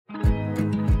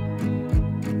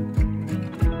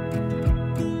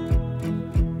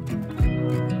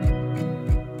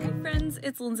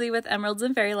it's Lindsay with Emeralds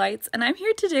and Fairy Lights, and I'm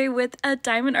here today with a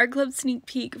Diamond Art Club sneak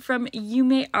peek from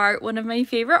Yuumei Art, one of my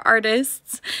favorite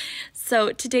artists.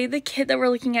 So today the kit that we're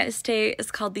looking at today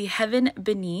is called the Heaven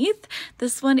Beneath.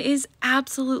 This one is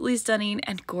absolutely stunning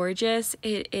and gorgeous.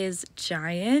 It is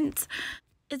giant.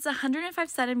 It's 105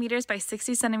 centimeters by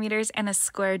 60 centimeters and a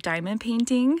square diamond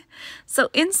painting. So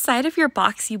inside of your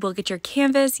box, you will get your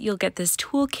canvas, you'll get this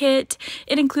toolkit.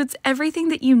 It includes everything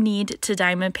that you need to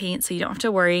diamond paint, so you don't have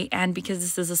to worry. And because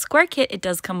this is a square kit, it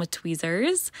does come with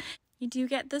tweezers. You do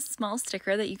get this small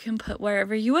sticker that you can put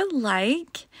wherever you would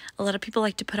like. A lot of people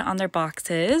like to put it on their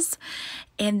boxes.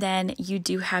 And then you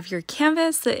do have your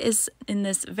canvas that is in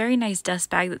this very nice dust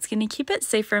bag that's going to keep it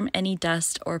safe from any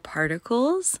dust or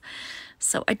particles.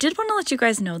 So I did want to let you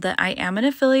guys know that I am an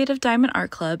affiliate of Diamond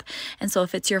Art Club. And so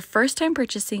if it's your first time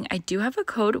purchasing, I do have a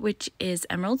code, which is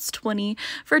Emeralds20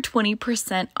 for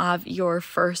 20% off your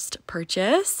first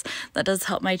purchase. That does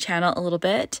help my channel a little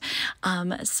bit.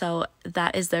 So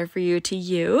that is there for you to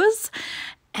use.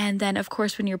 And then, of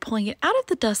course, when you're pulling it out of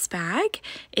the dust bag,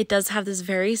 it does have this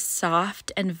very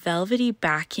soft and velvety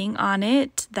backing on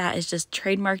it. That is just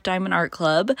trademark Diamond Art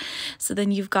Club. So then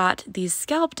you've got these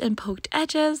scalped and poked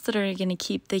edges that are going to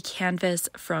keep the canvas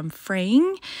from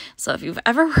fraying. So if you've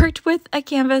ever worked with a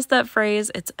canvas that frays,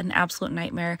 it's an absolute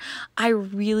nightmare. I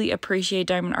really appreciate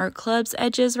Diamond Art Club's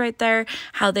edges right there,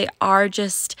 how they are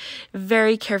just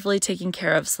very carefully taken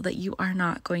care of so that you are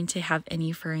not going to have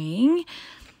any fraying.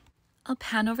 I'll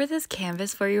pan over this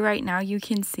canvas for you right now. You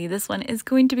can see this one is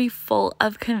going to be full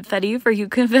of confetti for you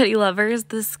confetti lovers.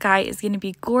 The sky is going to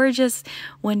be gorgeous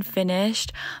when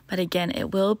finished, but again,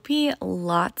 it will be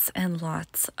lots and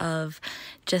lots of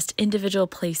just individual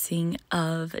placing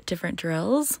of different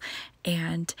drills,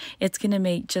 and it's going to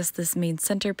make just this main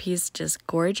centerpiece just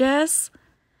gorgeous.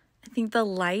 I think the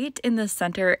light in the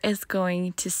center is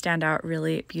going to stand out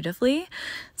really beautifully.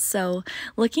 So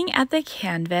looking at the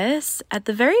canvas, at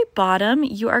the very bottom,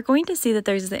 you are going to see that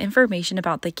there's the information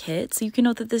about the kit. So you can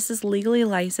note that this is legally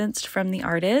licensed from the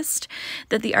artist,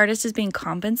 that the artist is being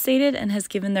compensated and has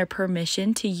given their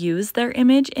permission to use their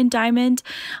image in diamond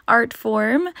art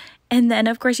form. And then,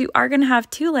 of course, you are going to have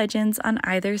two legends on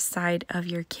either side of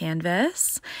your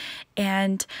canvas.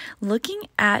 And looking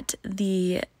at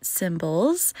the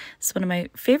symbols, it's one of my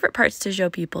favorite parts to show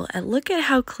people. And look at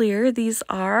how clear these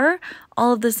are.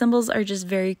 All of the symbols are just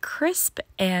very crisp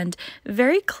and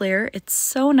very clear. It's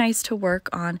so nice to work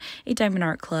on a Diamond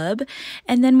Art Club.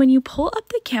 And then when you pull up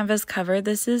the canvas cover,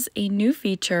 this is a new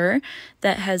feature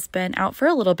that has been out for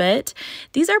a little bit.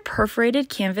 These are perforated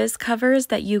canvas covers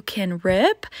that you can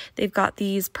rip. They've got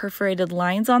these perforated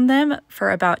lines on them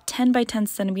for about 10 by 10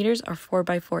 centimeters or 4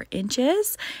 by 4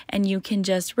 inches. And you can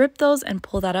just rip those and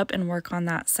pull that up and work on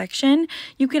that section.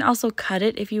 You can also cut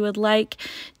it if you would like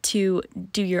to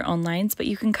do your own lines, but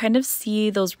you can kind of see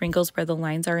those wrinkles where the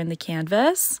lines are in the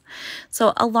canvas.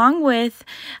 So along with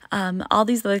all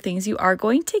these other things, you are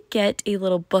going to get a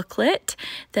little booklet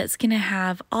that's going to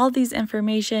have all these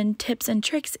information, tips and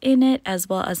tricks in it, as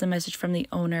well as a message from the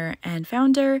owner and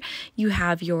founder. You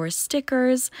have your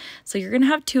stickers. So you're going to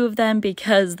have 2 of them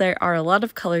because there are a lot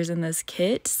of colors in this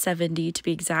kit, 70 to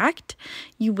be exact.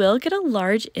 You will get a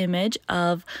large image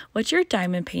of what you're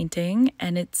diamond painting,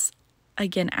 and it's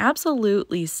again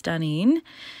absolutely stunning.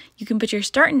 You can put your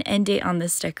start and end date on the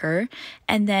sticker,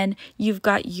 and then you've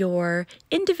got your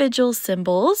individual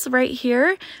symbols right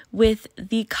here with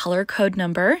the color code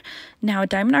number. Now,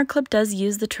 Diamond Art Club does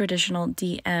use the traditional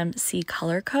DMC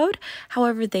color code.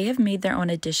 However, they have made their own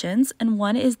additions, and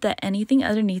one is that anything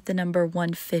underneath the number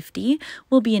 150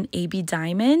 will be an AB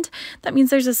diamond. That means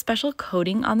there's a special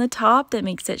coating on the top that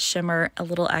makes it shimmer a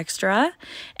little extra.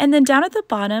 And then down at the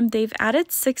bottom, they've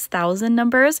added 6,000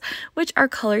 numbers, which are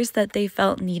colors that they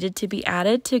felt needed to be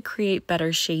added to create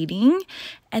better shading.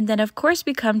 And then, of course,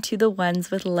 we come to the ones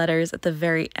with letters at the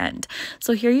very end.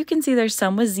 So here you can see there's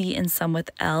some with Z and some with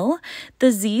L.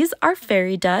 The Z's are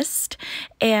fairy dust,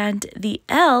 and the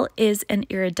L is an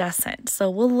iridescent. So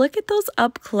we'll look at those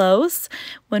up close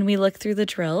when we look through the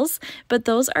drills, but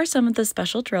those are some of the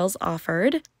special drills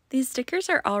offered. These stickers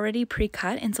are already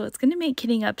pre-cut, and so it's going to make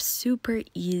kitting up super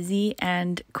easy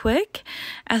and quick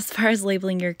as far as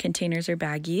labeling your containers or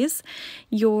baggies.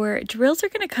 Your drills are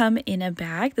going to come in a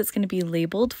bag that's going to be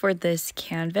labeled for this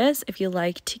canvas if you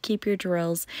like to keep your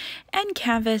drills and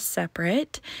canvas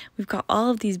separate. We've got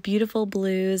all of these beautiful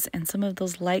blues and some of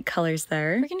those light colors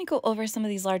there. We're going to go over some of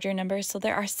these larger numbers. So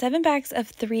there are 7 bags of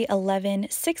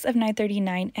 311, 6 of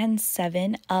 939, and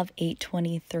 7 of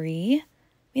 823.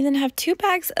 We then have 2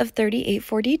 bags of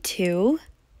 3842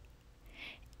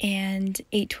 and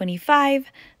 825,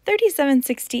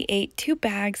 3768, 2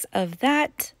 bags of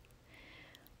that.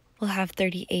 We'll have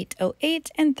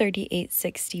 3808 and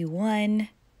 3861.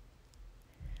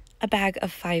 A bag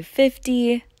of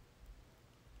 550.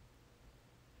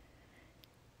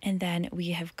 And then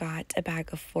we have got a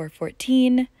bag of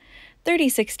 414,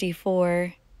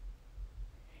 3064,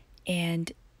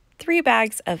 and 3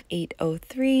 bags of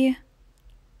 803.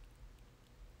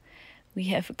 We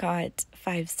have got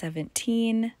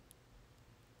 517,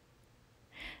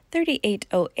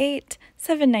 3808,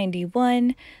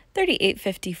 791,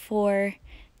 3854,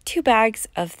 2 bags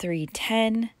of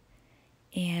 310,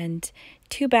 and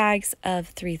 2 bags of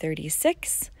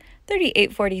 336,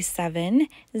 3847,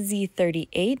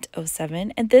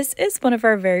 Z3807, and this is one of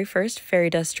our very first fairy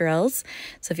dust drills.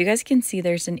 So if you guys can see,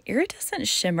 there's an iridescent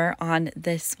shimmer on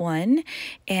this one,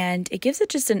 and it gives it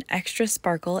just an extra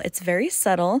sparkle. It's very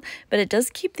subtle, but it does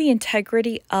keep the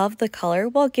integrity of the color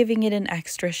while giving it an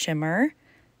extra shimmer.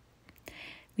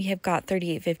 We have got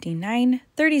 3859,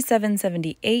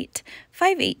 3778,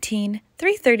 518,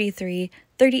 333,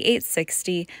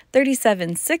 3860,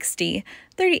 3760,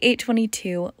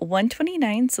 3822,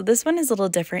 129. So this one is a little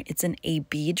different. It's an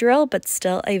AB drill, but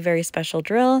still a very special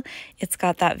drill. It's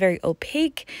got that very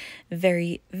opaque,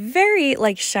 very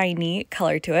like shiny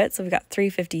color to it. So we've got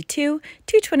 352,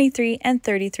 223, and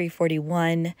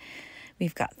 3341.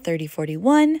 We've got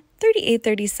 3041,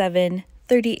 3837,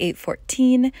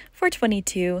 3814,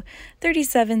 422,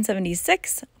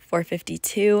 3776,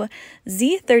 452,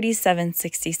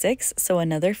 Z3766, so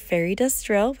another fairy dust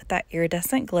drill with that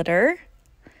iridescent glitter.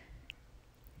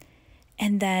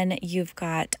 And then you've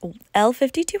got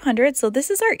L5200. So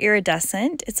this is our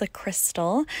iridescent. It's a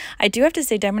crystal. I do have to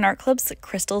say Diamond Art Club's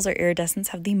crystals or iridescents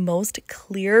have the most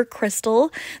clear crystal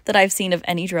that I've seen of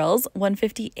any drills.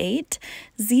 158,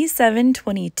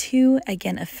 Z722,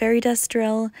 again a fairy dust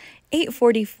drill.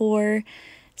 844,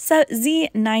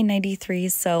 Z993,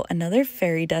 so another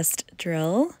fairy dust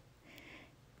drill.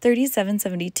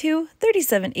 3772,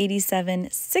 3787,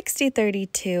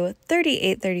 6032,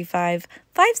 3835,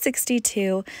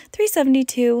 562,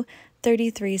 372,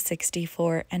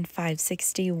 3364, and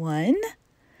 561.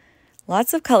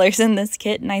 Lots of colors in this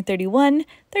kit. 931,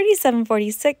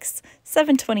 3746,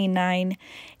 729,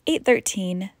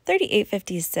 813,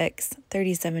 3856,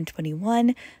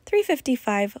 3721,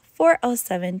 355,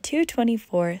 407,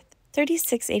 224,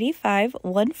 3685,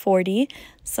 140.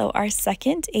 So our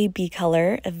second AB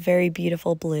color, a very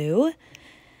beautiful blue.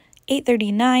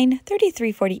 839,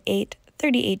 3348,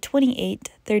 3828,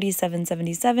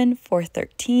 3777,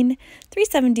 413,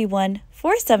 371,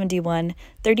 471,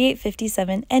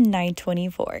 3857, and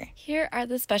 924. Here are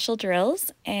the special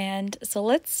drills, and so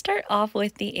let's start off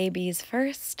with the ABs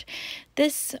first.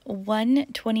 This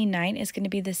 129 is going to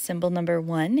be the symbol number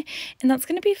 1, and that's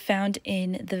going to be found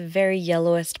in the very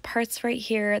yellowest parts right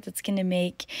here. That's going to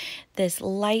make this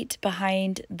light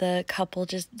behind the couple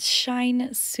just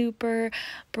shine super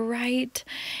bright,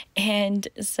 and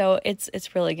so it's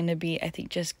really going to be, I think,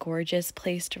 just gorgeous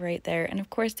placed right there. And of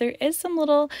course there is some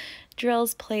little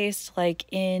drills placed like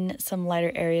in some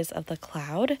lighter areas of the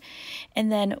cloud.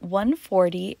 And then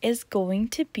 140 is going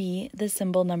to be the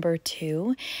symbol number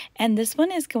 2, and this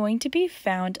one is going to be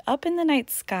found up in the night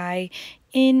sky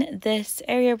in this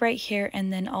area right here,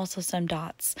 and then also some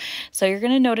dots. So you're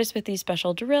going to notice with these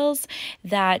special drills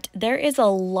that there is a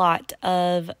lot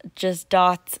of just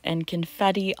dots and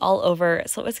confetti all over,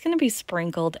 so it's going to be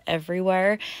sprinkled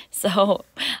everywhere. So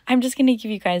I'm just going to give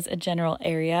you guys a general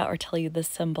area or tell you the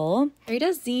symbol. Rita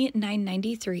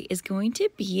Z993 is going to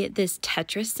be this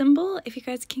Tetris symbol. If you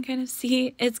guys can kind of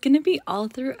see, it's going to be all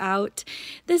throughout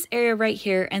this area right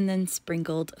here, and then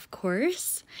sprinkled, of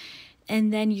course.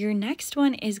 And then your next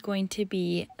one is going to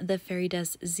be the fairy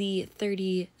dust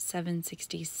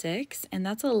Z3766, and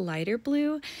that's a lighter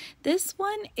blue. This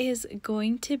one is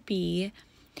going to be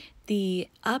the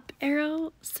up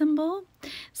arrow symbol.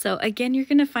 So again, you're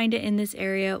going to find it in this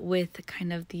area with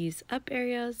kind of these up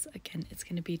areas. Again, it's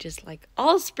going to be just like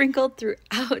all sprinkled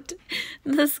throughout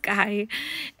the sky.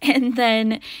 And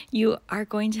then you are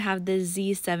going to have the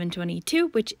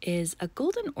Z722, which is a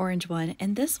golden orange one.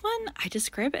 And this one, I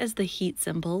describe it as the heat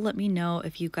symbol. Let me know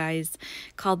if you guys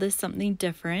call this something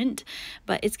different.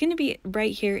 But it's going to be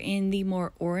right here in the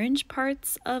more orange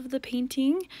parts of the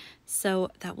painting. So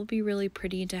that will be really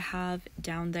pretty to have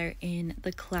down there in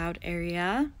the cloud area.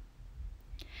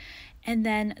 And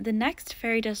then the next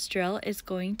fairy dust drill is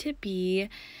going to be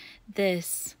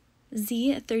this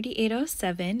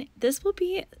Z3807. This will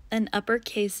be an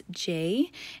uppercase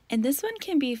J, and this one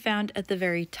can be found at the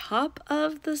very top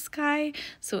of the sky.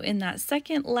 So in that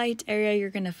second light area, you're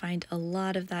going to find a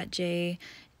lot of that J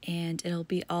and it'll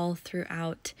be all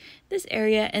throughout this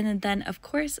area, and then of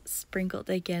course sprinkled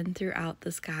again throughout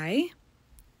the sky.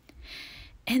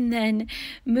 And then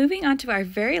moving on to our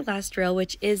very last drill,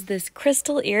 which is this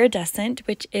crystal iridescent,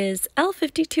 which is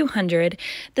L5200.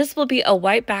 This will be a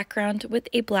white background with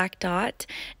a black dot,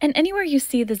 and anywhere you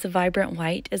see this vibrant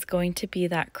white is going to be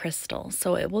that crystal.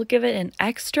 So it will give it an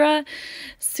extra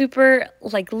super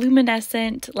like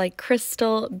luminescent, like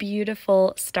crystal,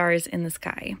 beautiful stars in the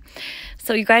sky.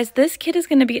 So you guys, this kit is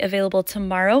going to be available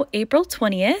tomorrow, April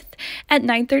 20th at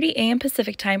 9:30 a.m.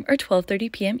 Pacific time or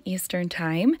 12:30 p.m. Eastern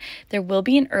time. There will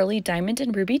be an early diamond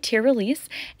and ruby tier release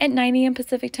at 9 a.m.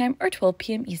 Pacific time or 12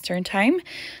 p.m. Eastern time.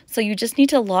 So you just need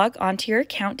to log onto your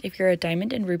account if you're a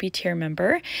diamond and ruby tier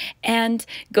member and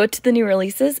go to the new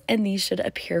releases, and these should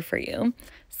appear for you.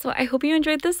 So I hope you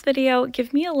enjoyed this video.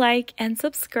 Give me a like and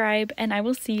subscribe, and I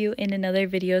will see you in another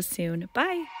video soon.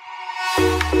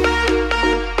 Bye!